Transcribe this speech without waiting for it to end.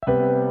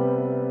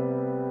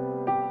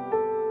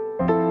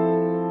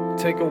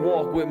Take a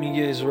walk with me,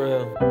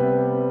 Israel.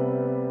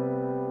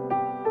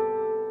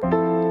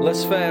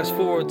 Let's fast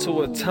forward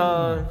to a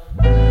time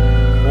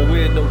when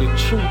we'll know the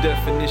true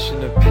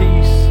definition of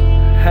peace,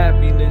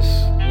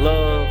 happiness,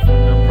 love,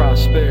 and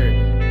prosperity.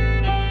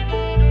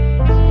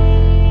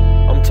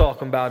 I'm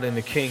talking about in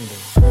the kingdom.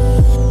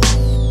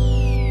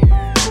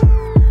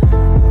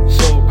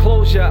 So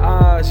close your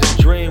eyes and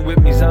dream with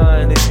me,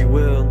 Zion, if you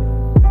will.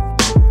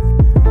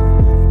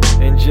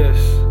 And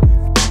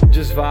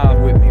just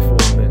vibe with me for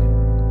a minute.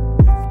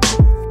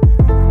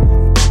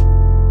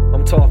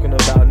 I'm talking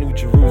about New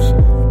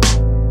Jerusalem.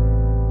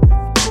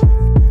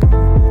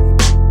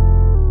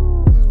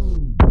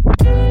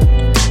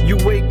 You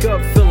wake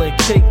up feeling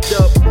caked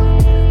up,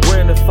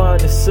 wearing the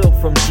finest silk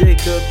from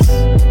Jacobs.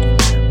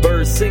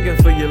 Birds singing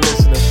for your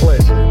listening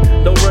pleasure.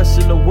 No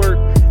rushing to work,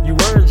 you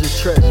earned your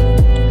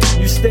treasure.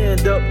 You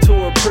stand up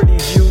to a pretty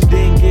view,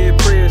 then give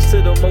prayers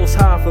to the Most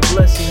High for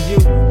blessing you.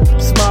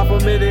 Smile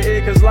from ear to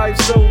ear, cause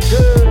life's so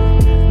good.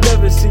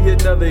 Never see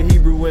another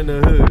Hebrew in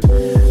the hood.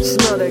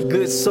 Smell that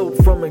good soap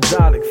from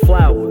exotic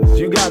flowers.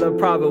 You got a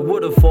private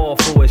waterfall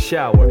for a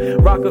shower.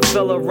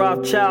 Rockefeller,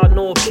 Rothschild,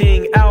 nor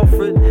King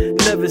Alfred.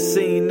 Never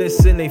seen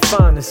this in they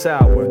finest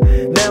hour.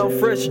 Now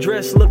fresh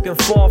dressed, looking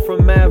far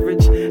from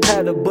average.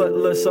 Had a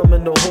butler,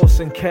 summoned a horse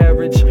and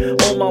carriage.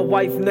 On my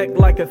wife's neck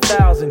like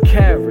 1,000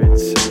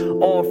 carats.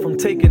 All from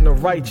taking the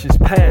righteous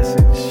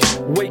passage.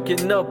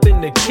 Waking up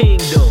in the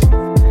kingdom,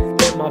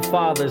 in my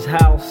Father's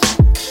house.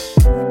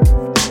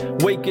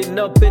 Waking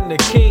up in the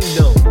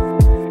kingdom,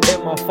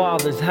 in my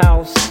Father's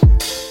house.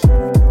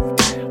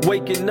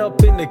 Waking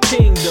up in the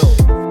kingdom,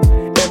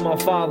 in my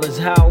Father's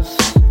house.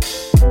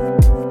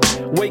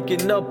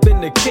 Waking up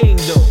in the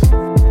kingdom,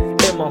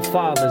 in my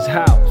Father's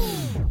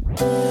house.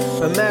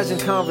 Imagine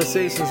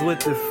conversations with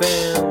the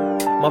fam.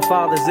 My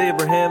father's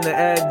Abraham to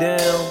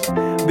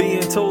Adam.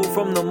 Being told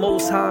from the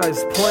Most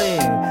High's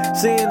plan.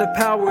 Seeing the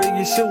power in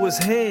Yeshua's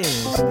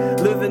hands.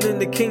 Living in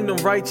the kingdom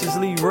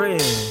righteously reign.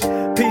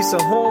 Peace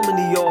and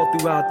harmony all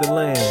throughout the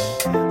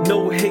land.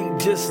 No hate,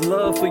 just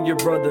love for your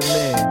brother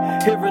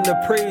man. Hearing the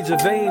praise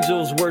of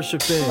angels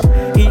worshiping.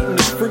 Eating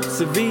the fruits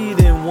of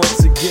Eden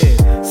once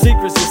again.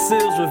 Secrets and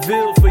seals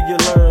revealed for your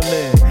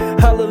learning.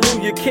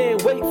 Hallelujah,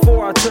 can't wait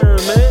for our turn,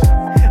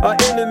 man. Our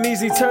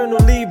enemies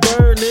eternally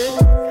burning.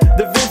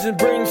 The vision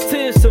brings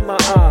tears to my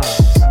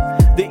eyes.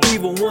 The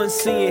evil one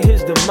seeing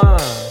his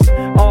demise.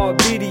 Our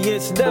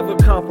obedience never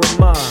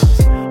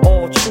compromise.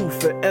 All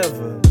truth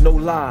forever, no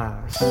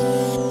lies.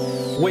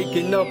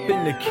 Waking up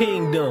in the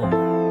kingdom,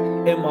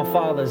 in my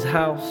Father's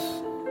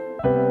house.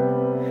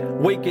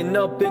 Waking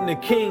up in the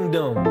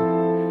kingdom,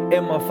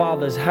 in my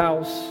Father's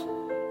house.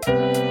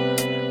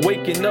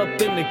 Waking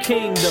up in the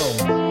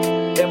kingdom,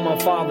 in my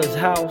Father's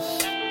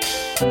house.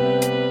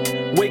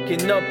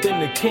 Waking up in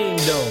the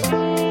kingdom,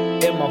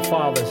 in my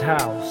Father's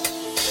house.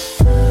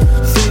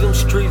 See them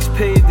streets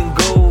paved in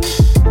gold,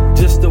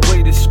 just the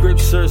way the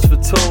scriptures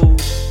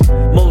foretold.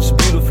 Most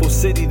beautiful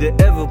city to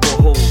ever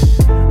behold.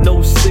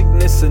 No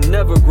sickness and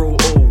never grow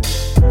old.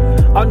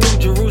 Our New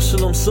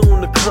Jerusalem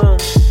soon to come.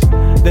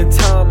 Then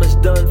time is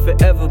done,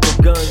 forever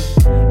begun.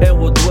 And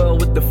we'll dwell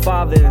with the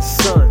Father and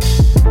Son.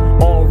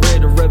 All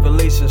read in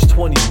Revelations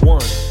 21.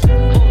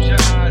 Close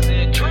your eyes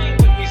and dream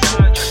with me,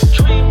 Zion.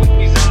 Dream with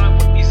me, Zion,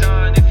 with me,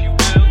 Zion, if you will.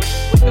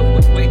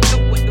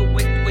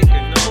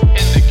 Waking up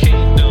in the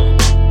kingdom,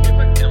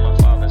 in my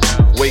Father's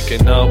house.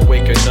 Waking up,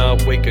 waking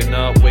up, waking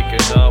up,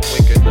 waking up.